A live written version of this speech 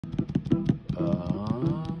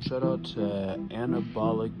shout out to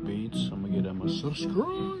Anabolic Beatz. I'm gonna get him a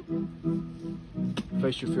subscribe.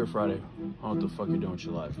 Face Your Fear Friday. I don't know what the fuck you're doing with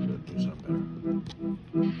your life. You gotta do something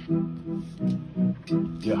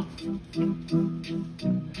better. Yeah.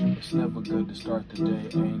 It's never good to start the day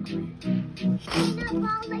angry.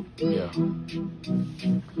 Yeah.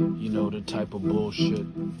 You know the type of bullshit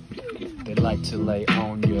they like to lay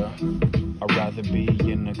on ya. I'd rather be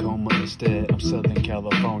in a coma instead. I'm Southern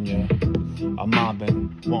California. I'm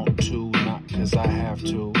mobbing, want to, not cause I have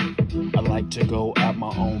to. I like to go at my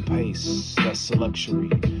own pace, that's a luxury.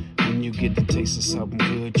 When you get the taste of something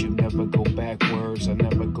good, you never go backwards. I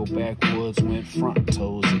never go backwards when front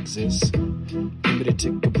toes exist. Give me the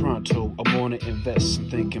ticket pronto, I wanna invest. I'm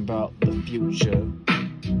thinking about the future.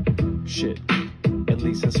 Shit, at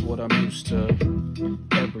least that's what I'm used to.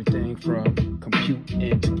 Everything from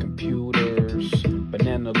computing to computers,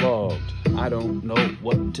 banana logged. I don't know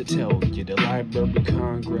what to tell you. The Library of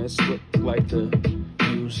Congress looked like the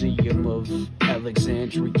Museum of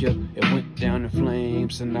Alexandria. It went down in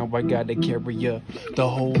flames, and now I gotta carry the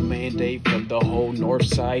whole mandate for the whole north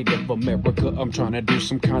side of America. I'm trying to do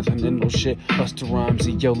some continental shit. Busta Rhymes,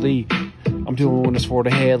 Yo Lee. I'm doing this for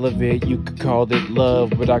the hell of it. You could call it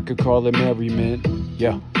love, but I could call it merriment.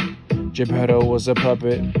 Yeah, Geppetto was a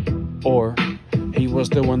puppet, or he was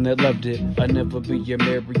the one that loved it. I'd never be a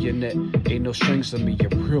marionette. Ain't no strings on me,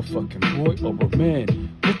 a real fucking boy or a man.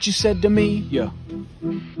 What you said to me? Yeah.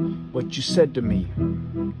 What you said to me.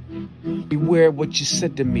 Beware what you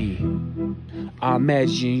said to me. I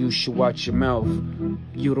imagine you should watch your mouth.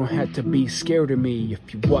 You don't have to be scared of me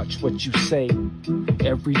if you watch what you say.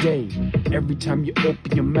 Every day, every time you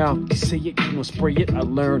open your mouth, you say it, you don't spray it. I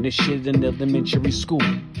learned this shit in elementary school.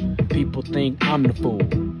 People think I'm the fool.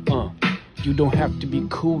 You don't have to be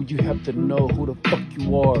cool, you have to know who the fuck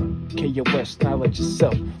you are. KOS, knowledge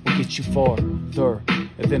yourself will get you farther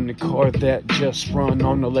than the car that just run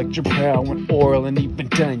on electric power and oil ain't even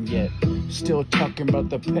done yet. Still talking about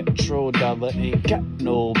the petrol dollar, ain't got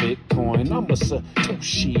no Bitcoin. I'm a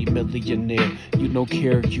Satoshi millionaire. You don't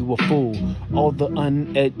care, you a fool. All the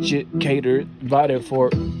uneducated voted for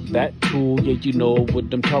that tool. Yeah, you know what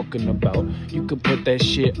I'm talking about. You can put that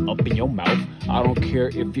shit up in your mouth. I don't care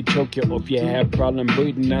if you choke it or if you have problem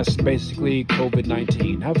breathing. That's basically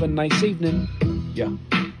COVID-19. Have a nice evening. Yeah.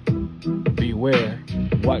 Beware.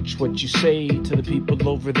 Watch what you say to the people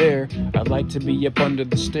over there. I like to be up under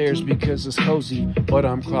the stairs because it's cozy, but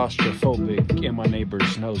I'm claustrophobic and my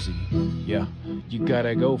neighbor's nosy. Yeah, you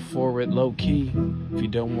gotta go for it low-key if you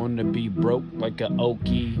don't want to be broke like a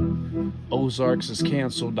Okie. Ozarks is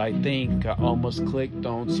canceled, I think. I almost clicked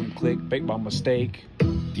on some clickbait by mistake.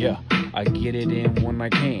 Yeah, I get it in when I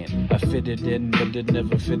can. I fit it in, but it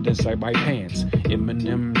never fit inside my pants.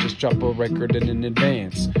 Eminem just dropped a record in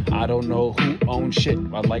advance. I don't know who owns shit,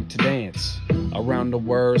 I like to dance around the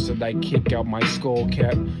words that I kick out my skull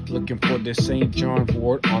cap. Looking for the St. John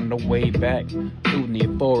ward on the way back. Through near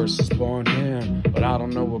Forest is born down, but I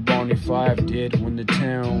don't know what Barney 5 did when the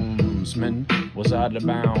townsman was out of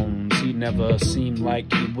bounds. He never seemed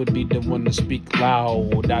like he would be the one to speak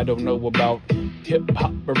loud. I don't know about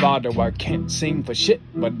hip-hop bravado, I can't sing for shit,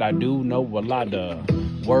 but I do know a lot of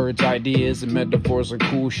words, ideas, and metaphors and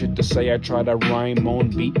cool shit to say. I try to rhyme on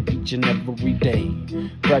beat each and every day.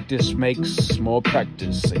 Practice makes more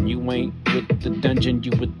practice, and you ain't with the dungeon,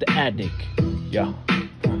 you with the attic. Yeah.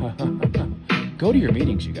 Go to your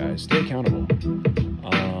meetings, you guys. Stay accountable.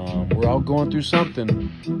 We're all going through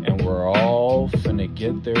something, and we're all finna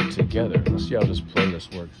get there together. Let's see how this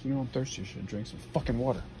playlist works. You know, I'm thirsty. I should drink some fucking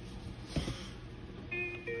water.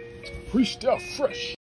 Freestyle fresh.